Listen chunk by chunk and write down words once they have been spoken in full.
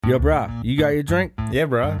Yo, brah, you got your drink? Yeah,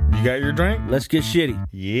 bro. You got your drink? Let's get shitty.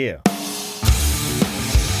 Yeah.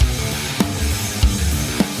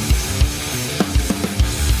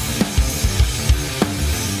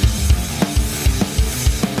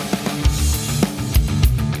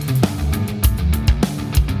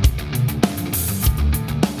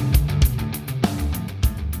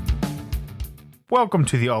 Welcome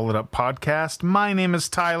to the All It Up podcast. My name is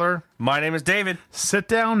Tyler. My name is David. Sit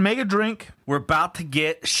down, make a drink. We're about to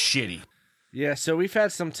get shitty. Yeah, so we've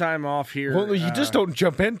had some time off here. Well, you just don't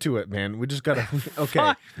jump into it, man. We just gotta. Okay,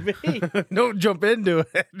 Fuck me. don't jump into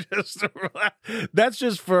it. That's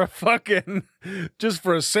just for a fucking, just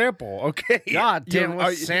for a sample. Okay. God damn,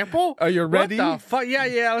 what sample? Are you ready? What the fuck?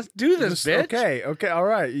 Yeah, let's do this, bitch. Okay, all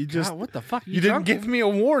right. You just. God, what the fuck? You didn't give me a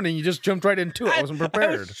warning. You just jumped right into it. I wasn't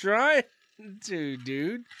prepared. I was trying to,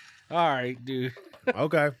 dude. All right, dude.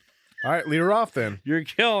 Okay. All right, lead her off then. You're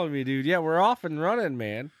killing me, dude. Yeah, we're off and running,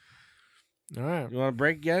 man. All right. You want to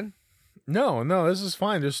break again? No, this is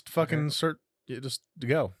fine. Just fucking just to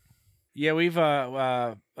go. Yeah, we've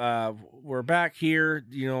we're back here,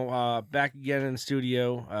 back again in the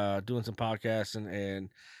studio, doing some podcasts, and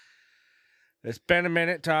it's been a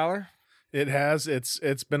minute, Tyler. It has.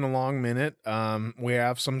 It's been a long minute. We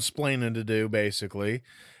have some splaining to do, basically.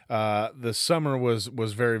 The summer was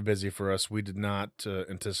very busy for us. We did not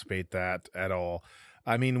anticipate that at all.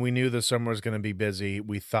 I mean, we knew the summer was going to be busy.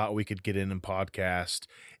 We thought we could get in and podcast.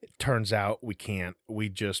 It turns out we can't. We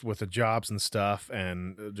just, with the jobs and stuff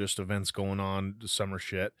and just events going on, summer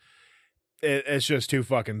shit, it's just too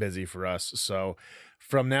fucking busy for us. So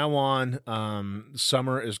from now on,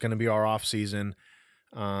 summer is going to be our off season.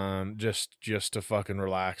 Just to fucking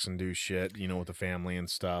relax and do shit, with the family and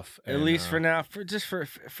stuff. At least for now, for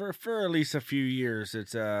at least a few years,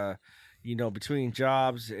 it's between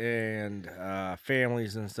jobs and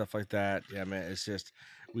families and stuff like that. Yeah, man, it's just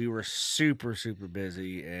we were super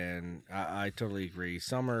busy, and I totally agree.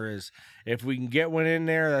 Summer is, if we can get one in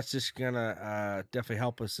there, that's just gonna definitely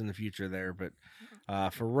help us in the future there. But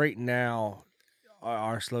for right now,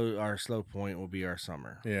 our slow point will be our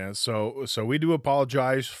summer. Yeah, so we do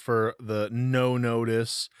apologize for the no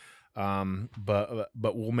notice, but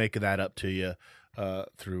we'll make that up to you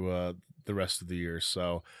through the rest of the year.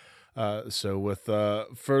 So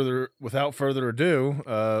without further ado,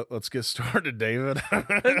 let's get started, David.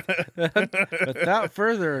 Without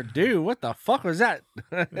further ado, what the fuck was that?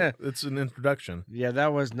 It's an introduction. Yeah,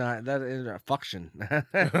 that was not that interfunction.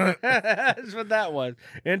 That's what that was.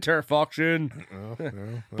 Interfunction.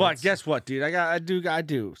 No, but guess what, dude? I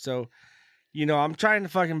do. So, I'm trying to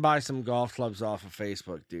fucking buy some golf clubs off of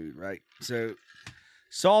Facebook, dude. Right. So,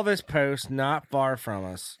 saw this post not far from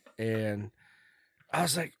us, and I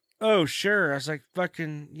was like, oh, sure. I was like,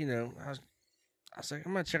 fucking, I was like,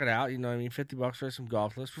 I'm going to check it out. $50 for some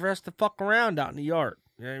golf clubs for us to fuck around out in the yard.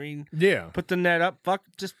 You know what I mean? Yeah. Put the net up,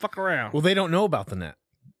 just fuck around. Well, they don't know about the net.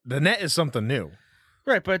 The net is something new.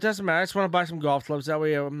 Right, but it doesn't matter. I just want to buy some golf clubs. That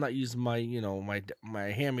way I'm not using my,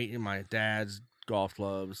 my dad's golf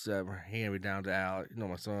clubs that were hand me down to Alec,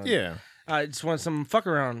 my son. Yeah. I just want some fuck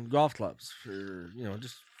around golf clubs for,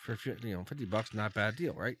 just for, $50, not a bad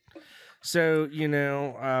deal, right? So,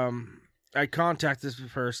 I contact this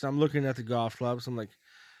person. I'm looking at the golf clubs. I'm like,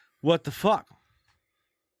 what the fuck?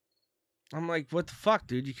 I'm like, what the fuck,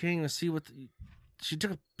 dude? You can't even see what she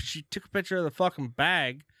took a picture of the fucking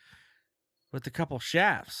bag with a couple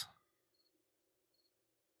shafts.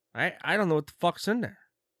 I don't know what the fuck's in there.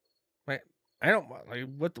 Like, I don't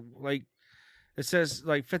it says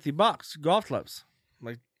like $50 golf clubs.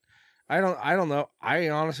 Like, I don't know. I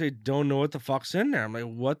honestly don't know what the fuck's in there. I'm like,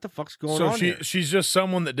 what the fuck's going on here? She's just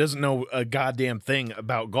someone that doesn't know a goddamn thing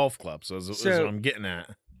about golf clubs. Is what I'm getting at.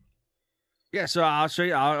 Yeah, so I'll show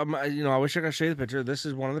you. I wish I could show you the picture. This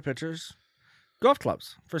is one of the pictures. Golf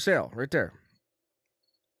clubs for sale, right there.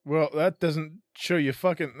 Well, that doesn't show you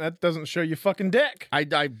fucking dick.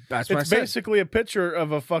 That's what I said. It's basically a picture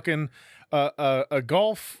of a fucking a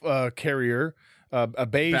golf carrier, a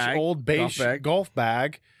beige golf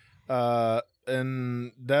bag.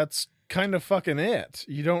 And that's kind of fucking it.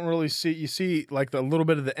 You don't really see like the little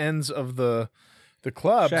bit of the ends of the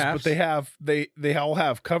clubs, shafts. But they all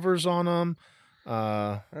have covers on them.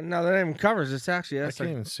 No, they're not even covers. It's actually I can't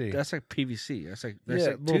even see. That's like PVC. That's like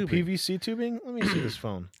little tubing. PVC tubing. Let me see this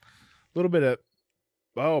phone. A little bit of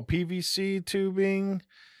PVC tubing.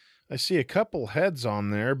 I see a couple heads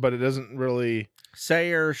on there, but it doesn't really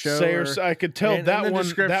say or show. I could tell that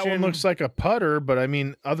one looks like a putter, but I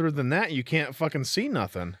mean, other than that, you can't fucking see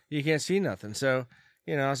nothing. You can't see nothing. So,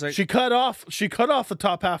 I was like, she cut off the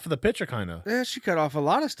top half of the picture, kind of. Yeah, she cut off a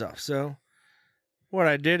lot of stuff. So, What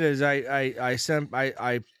I did is I sent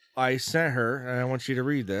her, and I want you to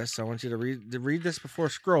read this. I want you to read this before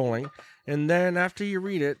scrolling, and then after you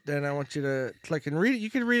read it, then I want you to click and read it. You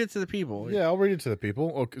can read it to the people. Yeah, I'll read it to the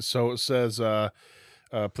people. Okay, so it says,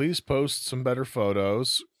 please post some better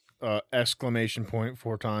photos, exclamation point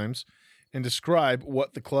 4 times, and describe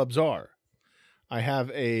what the clubs are. I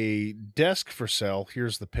have a desk for sale.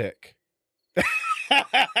 Here's the pic.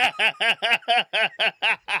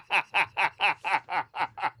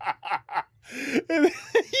 And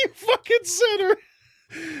you fucking sent her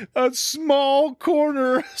a small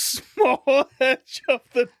corner, small edge of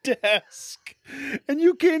the desk, and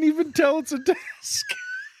you can't even tell it's a desk.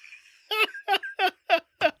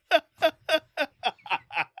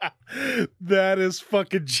 That is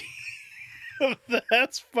fucking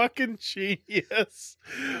that's fucking genius.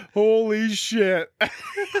 Holy shit.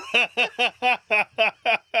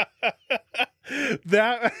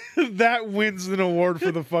 That wins an award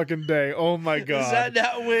for the fucking day. Oh my god. Does that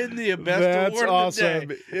not win the best That's award awesome. of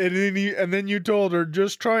the day? And then you told her,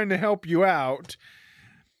 just trying to help you out,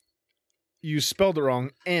 you spelled it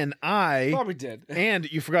wrong. And Probably did.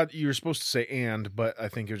 And you forgot you were supposed to say and, but I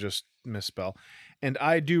think you just misspell. And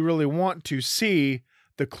I do really want to see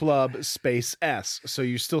the club space S. So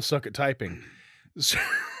you still suck at typing. So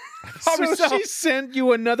she sent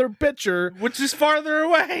you another picture, which is farther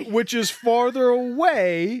away.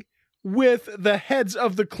 With the heads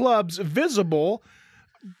of the clubs visible.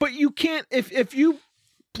 But you can't, if you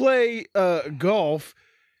play golf,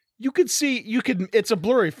 it's a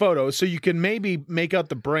blurry photo, so you can maybe make out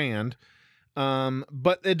the brand.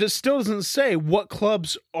 But it just still doesn't say what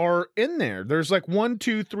clubs are in there. There's like 1,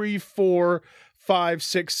 2, 3, 4, 5,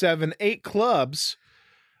 6, 7, 8 clubs,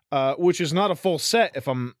 which is not a full set. If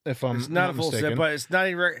I'm it's not a full mistaken. set, but it's not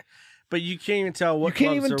even. But you can't even tell what. You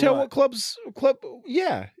can't clubs even are tell what club.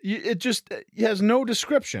 Yeah, it has no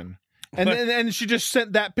description. And and she just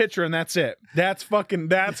sent that picture, and that's it. That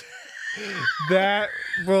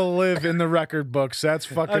will live in the record books. That's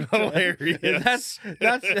fucking hilarious.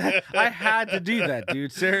 That's I had to do that,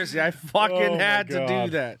 dude. Seriously, I fucking had to do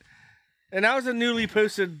that. And that was a newly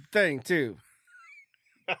posted thing too.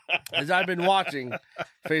 As I've been watching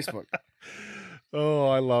Facebook. Oh,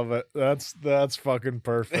 I love it. That's fucking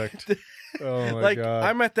perfect. Oh my god.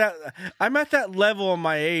 I'm at that level of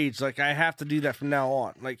my age. Like I have to do that from now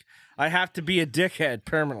on. Like I have to be a dickhead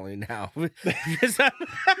permanently now because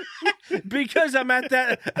I'm at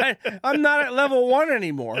that. I'm not at level 1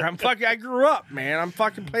 anymore. I grew up, man. I'm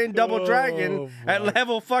fucking playing Double Dragon at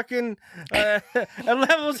level fucking at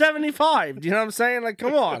level 75. Do you know what I'm saying? Like,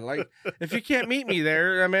 come on. Like, if you can't meet me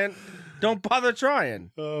there, I mean, don't bother trying.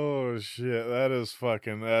 Oh shit,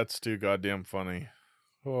 that's too goddamn funny.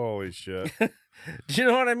 Holy shit. Do you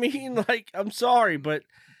know what I mean? Like, I'm sorry, but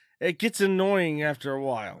it gets annoying after a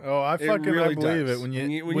while. Oh, I believe it. When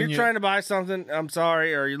you're trying to buy something, I'm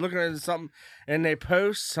sorry, or you're looking at something and they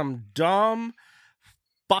post some dumb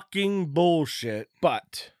fucking bullshit.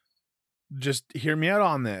 But just hear me out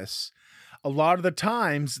on this. A lot of the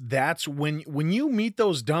times, that's when you meet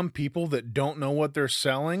those dumb people that don't know what they're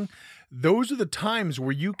selling. Those are the times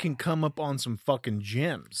where you can come up on some fucking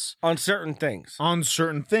gems. On certain things.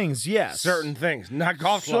 Yes. Certain things, not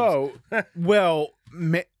golf clubs. So, well,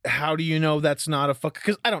 how do you know that's not a fucking...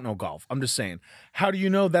 Because I don't know golf. I'm just saying. How do you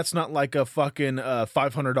know that's not like a fucking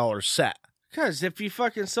 $500 set? Because if you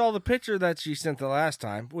fucking saw the picture that she sent the last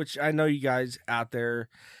time, which I know you guys out there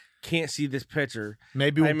can't see this picture.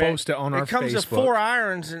 Maybe we'll post it on our Facebook. It comes with 4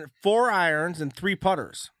 irons and 3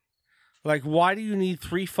 putters. Like, why do you need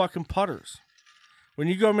 3 fucking putters? When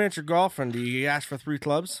you go miniature golfing, do you ask for 3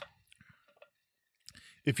 clubs?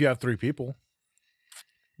 If you have 3 people.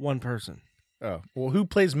 1 person. Oh. Well, who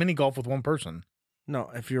plays mini golf with 1 person?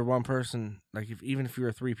 No, if you're 1 person, like even if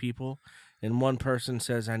you're 3 people, and 1 person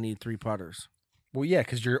says, I need 3 putters. Well, yeah,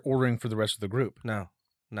 because you're ordering for the rest of the group. No.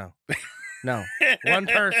 No. 1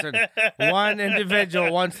 person, 1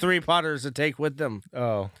 individual wants 3 putters to take with them.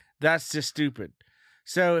 Oh. That's just stupid.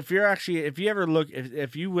 So if you actually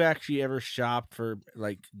ever shop for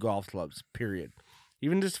like golf clubs, period,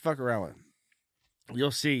 even just to fuck around with, you'll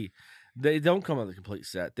see they don't come with a complete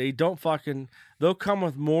set. They don't they'll come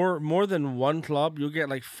with more than 1 club. You'll get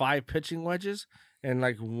like 5 pitching wedges and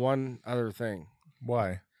like 1 other thing.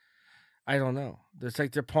 Why? I don't know. It's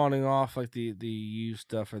like they're pawning off like the used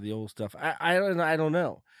stuff or the old stuff. I don't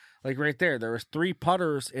know. Like right there was 3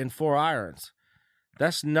 putters and 4 irons.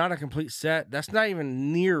 That's not a complete set. That's not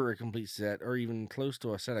even near a complete set or even close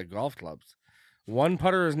to a set of golf clubs. 1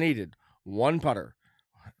 putter is needed. 1 putter.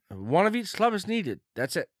 1 of each club is needed.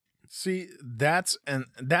 That's it. See, that's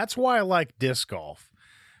why I like disc golf.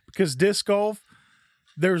 Because disc golf,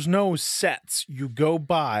 there's no sets. You go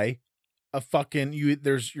buy a fucking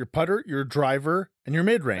there's your putter, your driver, and your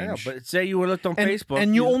mid I know, range. but say you looked on Facebook,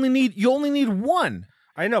 and you only need one.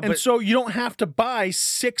 I know, And but so you don't have to buy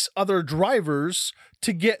 6 other drivers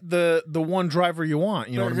to get the one driver you want.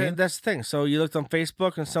 You know what I mean? That's the thing. So you looked on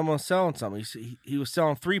Facebook and someone's selling something. He was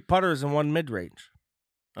selling 3 putters and 1 mid range.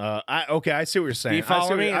 I see what you're saying. Do you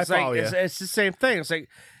follow me? I It's follow like you. it's the same thing. It's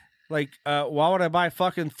like why would I buy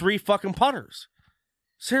fucking 3 fucking putters?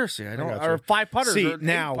 Seriously, I don't. gotcha. Or 5 putters. See, or 8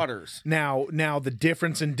 now- putters. Now the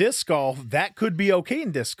difference in disc golf, that could be okay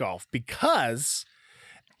in disc golf because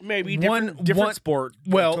Maybe one- different sport.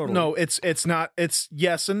 well, totally. no, it's not. It's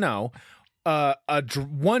yes and no.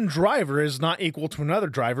 One driver is not equal to another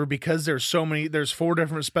driver because there's 4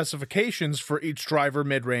 different specifications for each driver,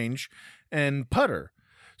 mid range, and putter.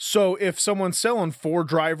 So if someone's selling 4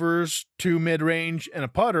 drivers, 2 mid range, and a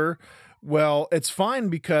putter, well, it's fine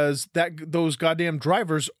because those goddamn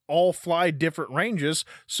drivers all fly different ranges.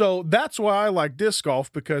 So that's why I like disc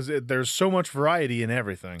golf because there's so much variety in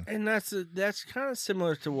everything. And that's kind of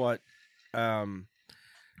similar to what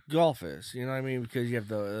golf is. You know what I mean? Because you have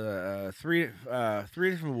the three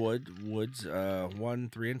different woods, 1,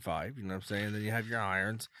 3, and 5. You know what I'm saying? Then you have your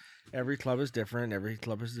irons. Every club is different. Every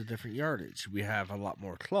club is a different yardage. We have a lot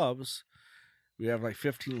more clubs. We have like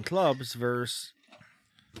 15 clubs versus,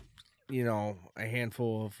 a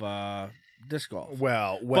handful of disc golf.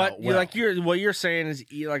 Well, But what you're saying is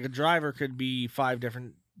like a driver could be 5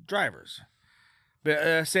 different drivers.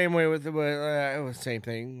 But same way with same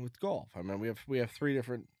thing with golf. I mean, we have 3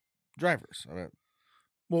 different drivers. I mean,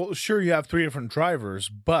 well, sure, you have 3 different drivers,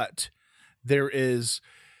 but there is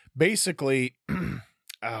basically,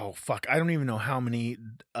 oh fuck, I don't even know how many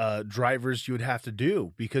drivers you would have to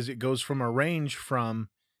do because it goes from a range from.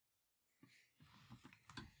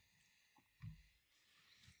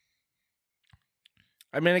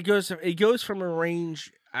 I mean, it goes from a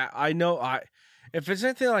range. I know. If it's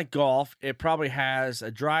anything like golf, it probably has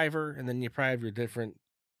a driver, and then you probably have your different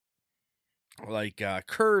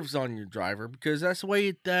curves on your driver because that's the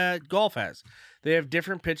way that golf has. They have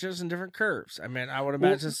different pitches and different curves. I mean, I would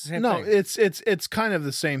imagine it's the same thing. No, it's kind of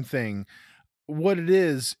the same thing. What it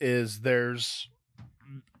is there's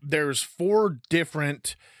 4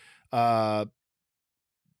 different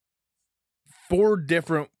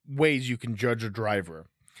ways you can judge a driver,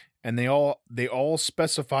 and they all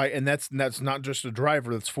specify, and that's not just a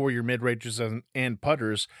driver. That's for your mid ranges and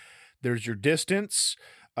putters. There's your distance,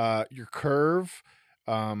 your curve,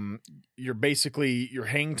 your basically your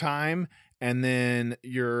hang time, and then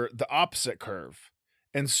the opposite curve.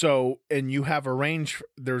 And so, and you have a range.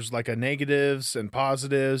 There's like a negatives and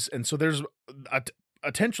positives, and so there's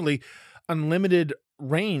potentially unlimited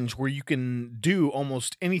range where you can do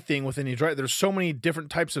almost anything with any driver. There's so many different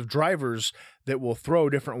types of drivers that will throw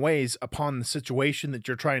different ways upon the situation that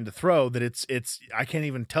you're trying to throw that it's I can't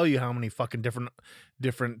even tell you how many fucking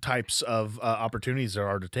different types of opportunities there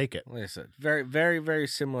are to take it. Like I said, very, very, very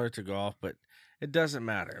similar to golf, but it doesn't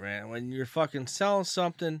matter, man. When you're fucking selling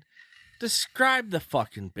something, describe the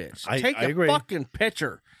fucking bitch. Take I a agree. fucking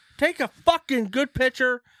picture. Take a fucking good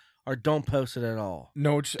picture, or don't post it at all.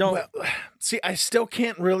 No, Don't. well, see, I still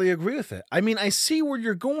can't really agree with it. I mean, I see where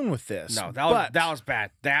you're going with this. No, that was bad.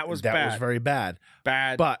 That was bad. That was very bad.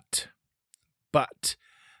 Bad. But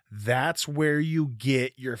that's where you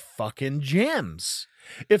get your fucking gems.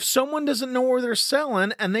 If someone doesn't know where they're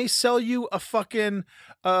selling and they sell you a fucking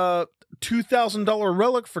 $2,000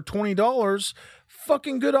 relic for $20,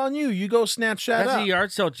 fucking good on you. You go snatch that That's up. a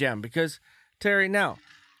yard sale gem because Terry, now,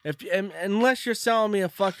 unless you're selling me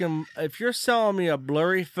if you're selling me a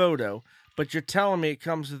blurry photo, but you're telling me it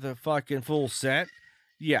comes with a fucking full set,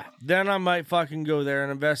 yeah, then I might fucking go there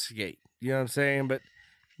and investigate. You know what I'm saying? But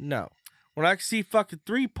no, when I see fucking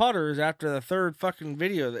 3 putters after the 3rd fucking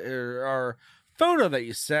video or photo that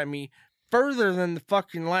you sent me, further than the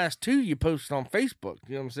fucking last 2 you posted on Facebook.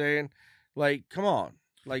 You know what I'm saying? Like, come on,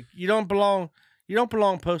 like you don't belong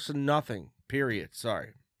posting nothing. Period.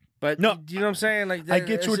 Sorry. But No, you know what I'm saying? Like I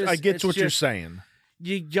get what you're saying.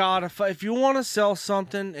 You gotta, if you want to sell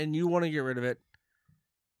something and you want to get rid of it,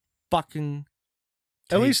 fucking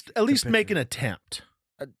At take least the make picture. an attempt.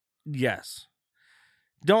 Yes.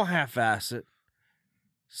 Don't half-ass it.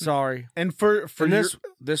 Sorry. And for In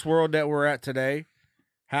this world that we're at today,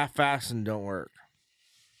 half-assing don't work.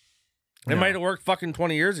 It No. might have worked fucking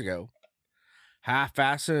 20 years ago.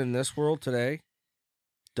 Half-assing in this world today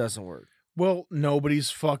doesn't work. well, nobody's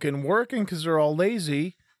fucking working because they're all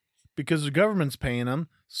lazy because the government's paying them.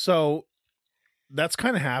 So that's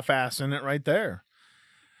kind of half-assing it right there.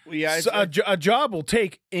 Well, yeah, So a job will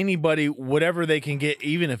take anybody, whatever they can get,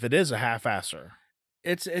 even if it is a half-asser.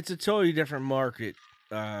 it's a totally different market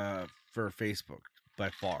for Facebook by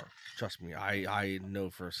far. Trust me, I know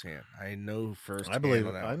firsthand. I know firsthand. I believe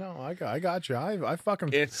on it. that I one. know. I got you. I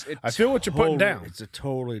fucking. I feel what you're putting down. It's a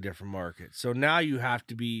totally different market. So now you have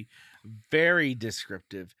to be very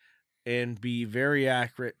descriptive and be very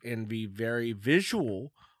accurate and be very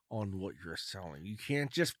visual on what you're selling. You can't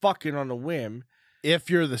just fucking on a whim If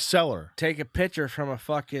you're the seller, take a picture from a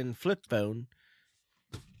fucking flip phone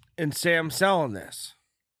and say I'm selling this.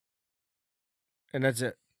 And that's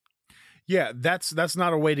it. yeah, that's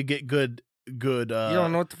not a way to get good. You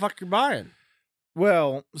don't know what the fuck you're buying.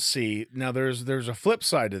 Well, see, now there's a flip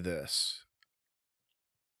side to this.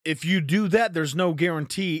 If you do that, there's no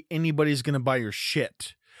guarantee anybody's going to buy your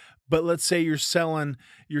shit. But let's say you're selling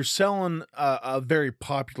a very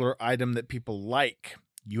popular item that people like.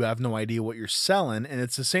 You have no idea what you're selling, and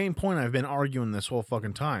it's the same point I've been arguing this whole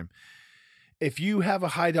fucking time. If you have a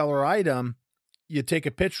high dollar item, you take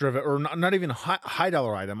a picture of it, or not even a high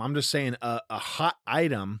dollar item. I'm just saying a hot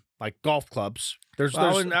item like golf clubs.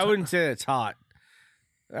 I wouldn't say it's hot.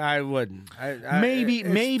 I wouldn't. Maybe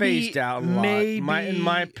phased out a lot, maybe in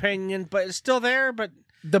my opinion, but it's still there. But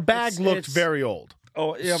the bag looked very old.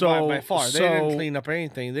 Oh yeah, by far. They didn't clean up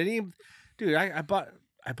anything. They didn't even, dude. I bought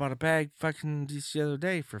a bag fucking just the other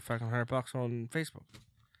day for fucking $100 on Facebook.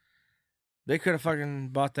 They could have fucking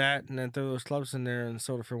bought that and then throw those clubs in there and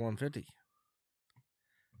sold it for $150.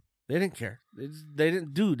 They didn't care. They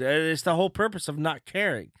didn't, dude. It's the whole purpose of not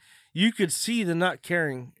caring. You could see the not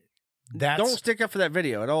caring. Don't stick up for that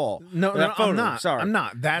video at all. No, photo, I'm not. Sorry, I'm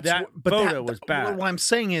not. That photo was bad. What I'm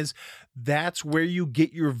saying is, that's where you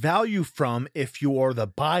get your value from if you are the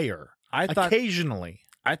buyer. Occasionally,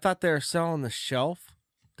 I thought they were selling the shelf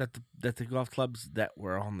that the golf clubs that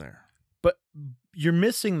were on there. But you're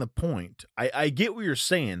missing the point. I get what you're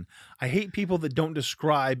saying. I hate people that don't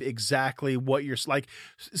describe exactly what you're like.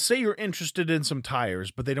 Say you're interested in some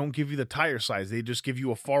tires, but they don't give you the tire size. They just give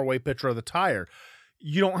you a faraway picture of the tire.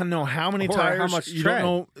 You don't know how many tires. How much you tread.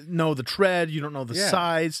 don't know the tread. You don't know the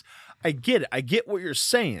size. I get it. I get what you're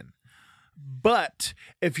saying. But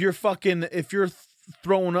if you're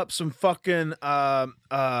throwing up some fucking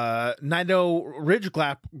Nido Ridge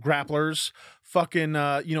grapplers, fucking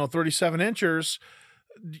 37 inchers,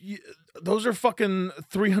 those are fucking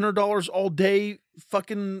 $300 all day,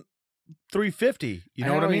 fucking $350. You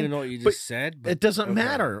know what I mean? I don't even know what you just said. But it doesn't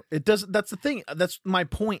matter. It doesn't. That's the thing. That's my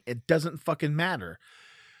point. It doesn't fucking matter.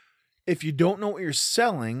 If you don't know what you're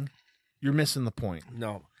selling, you're missing the point.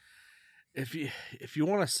 No. If you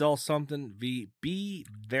want to sell something, be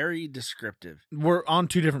very descriptive. We're on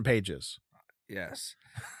two different pages. Yes.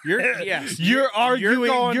 You're arguing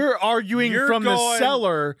from the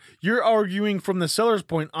seller. You're arguing from the seller's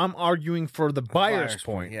point. I'm arguing for the buyer's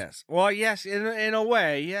point. Yes. Well, yes, in a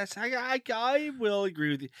way, yes. I will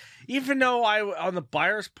agree with you. Even though on the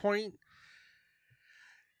buyer's point,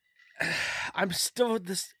 I'm still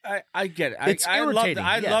this. I get it. It's irritating.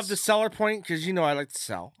 I love the seller point because I like to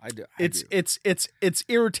sell. I do. It's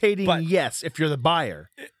irritating. But yes, if you're the buyer.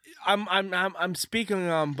 I'm speaking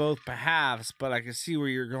on both behalves, but I can see where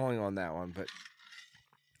you're going on that one. But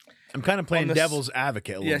I'm kind of playing devil's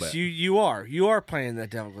advocate a little bit. Yes, you are. You are playing that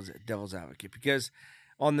devil's advocate because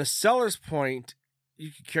on the seller's point, you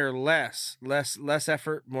could care less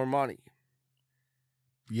effort, more money.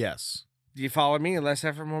 Yes. Do you follow me? Less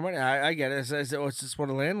effort, more money. I get it. It's just what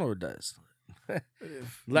a landlord does.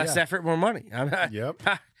 Less effort, more money. Yep.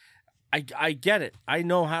 I get it. I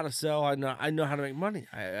know how to sell. I know how to make money.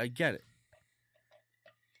 I get it.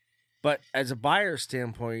 But as a buyer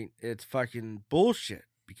standpoint, it's fucking bullshit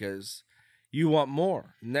because you want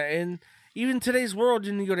more. And even today's world,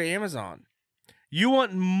 you go to Amazon. You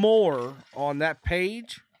want more on that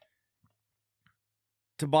page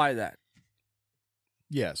to buy that.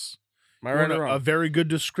 Yes. Am I right or wrong? A very good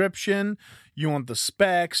description. You want the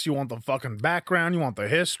specs. You want the fucking background. You want the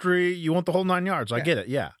history. You want the whole 9 yards. I get it.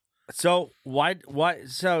 Yeah. So why?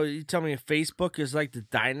 So you tell me if Facebook is like the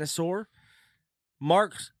dinosaur?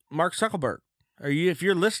 Mark Zuckerberg, if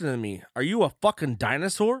you're listening to me, are you a fucking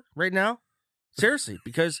dinosaur right now? Seriously,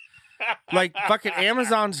 because like fucking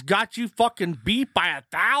Amazon's got you fucking beat by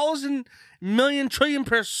 1,000 million trillion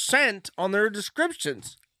 % on their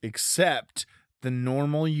descriptions. Except the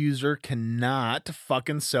normal user cannot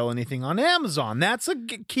fucking sell anything on Amazon. That's a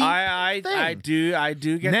key thing. I do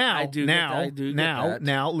get that.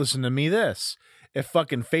 Now listen to me this. If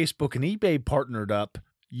fucking Facebook and eBay partnered up,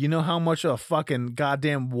 you know how much a fucking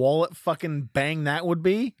goddamn wallet fucking bang that would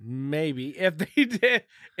be? Maybe. If they did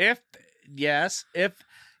yes,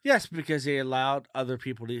 because they allowed other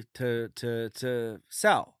people to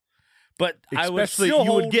sell. But I would Especially still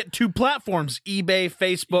you would hold- get two platforms, eBay,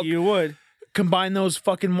 Facebook. You would. Combine those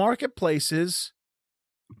fucking marketplaces.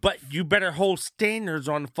 But you better hold standards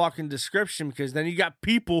on the fucking description, because then you got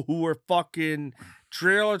people who are fucking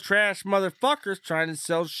trailer trash motherfuckers trying to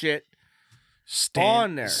sell shit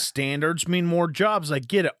on there. Standards mean more jobs. I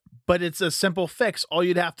get it. But it's a simple fix. All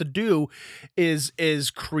you'd have to do is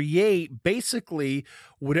create basically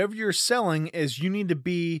whatever you're selling is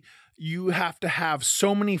you have to have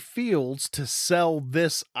so many fields to sell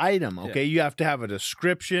this item. Okay. You have to have a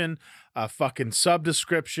description, a fucking sub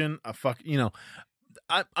description,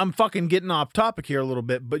 I'm fucking getting off topic here a little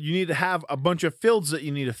bit, but you need to have a bunch of fields that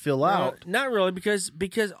you need to fill out. Not really, because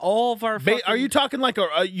all of our fucking... Are you talking like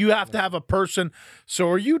you have to have a person? So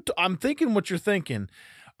are you? I'm thinking what you're thinking.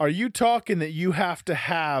 Are you talking that you have to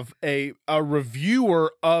have a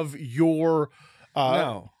reviewer of your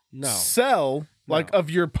No. sell, like of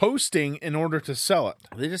your posting in order to sell it?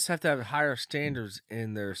 They just have to have higher standards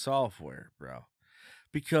in their software, bro.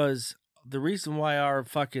 Because the reason why our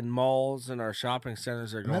fucking malls and our shopping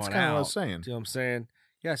centers are going out... That's kind of what I was saying. See what I'm saying?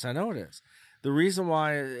 Yes, I know it is. The reason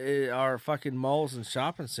why our fucking malls and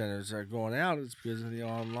shopping centers are going out is because of the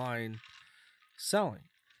online selling.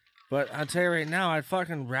 But I'll tell you right now, I'd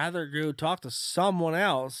fucking rather go talk to someone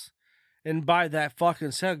else and buy that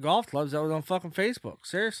fucking set of golf clubs that was on fucking Facebook.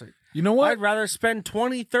 Seriously. You know what? I'd rather spend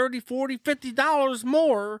 $20, $30, $40, $50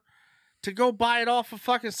 more to go buy it off of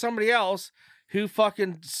fucking somebody else who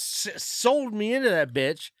fucking sold me into that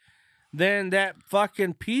bitch than that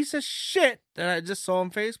fucking piece of shit that I just saw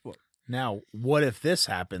on Facebook. Now, what if this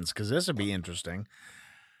happens? Because this would be interesting.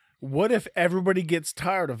 What if everybody gets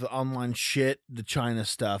tired of the online shit, the China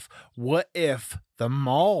stuff? What if the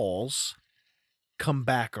malls come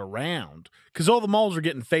back around? Because all the malls are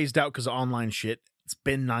getting phased out because of online shit. It's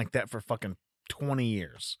been like that for fucking 20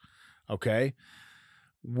 years. Okay?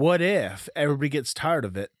 What if everybody gets tired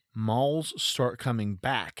of it? Malls start coming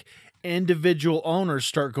back. Individual owners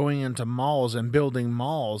start going into malls and building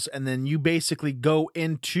malls, and then you basically go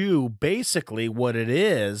into basically what it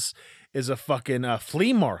is a fucking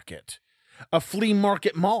flea market. A flea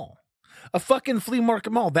market mall. A fucking flea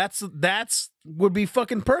market mall. That's would be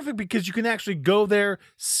fucking perfect because you can actually go there,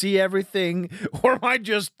 see everything. Or am I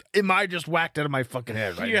just whacked out of my fucking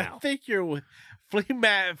head right now? I think you're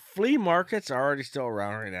flea markets are already still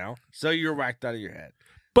around right now, so you're whacked out of your head.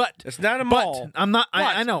 But it's not a mall. I'm not.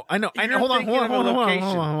 I know. Hold on.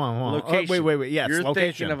 Wait. Yeah, you're location.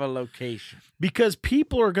 Thinking of a location because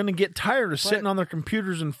people are going to get tired of sitting on their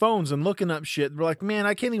computers and phones and looking up shit. They're like, man,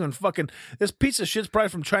 I can't even fucking. This piece of shit's probably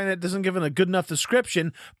from China. It doesn't give it a good enough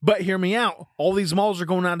description. But hear me out. All these malls are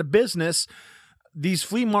going out of business. These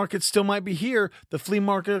flea markets still might be here. The flea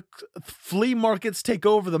markets take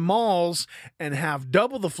over the malls and have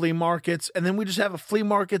double the flea markets, and then we just have flea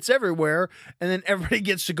markets everywhere, and then everybody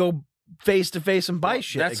gets to go face to face and buy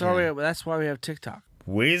shit. That's why we have TikTok.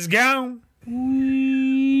 We's gone.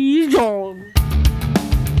 We's gone.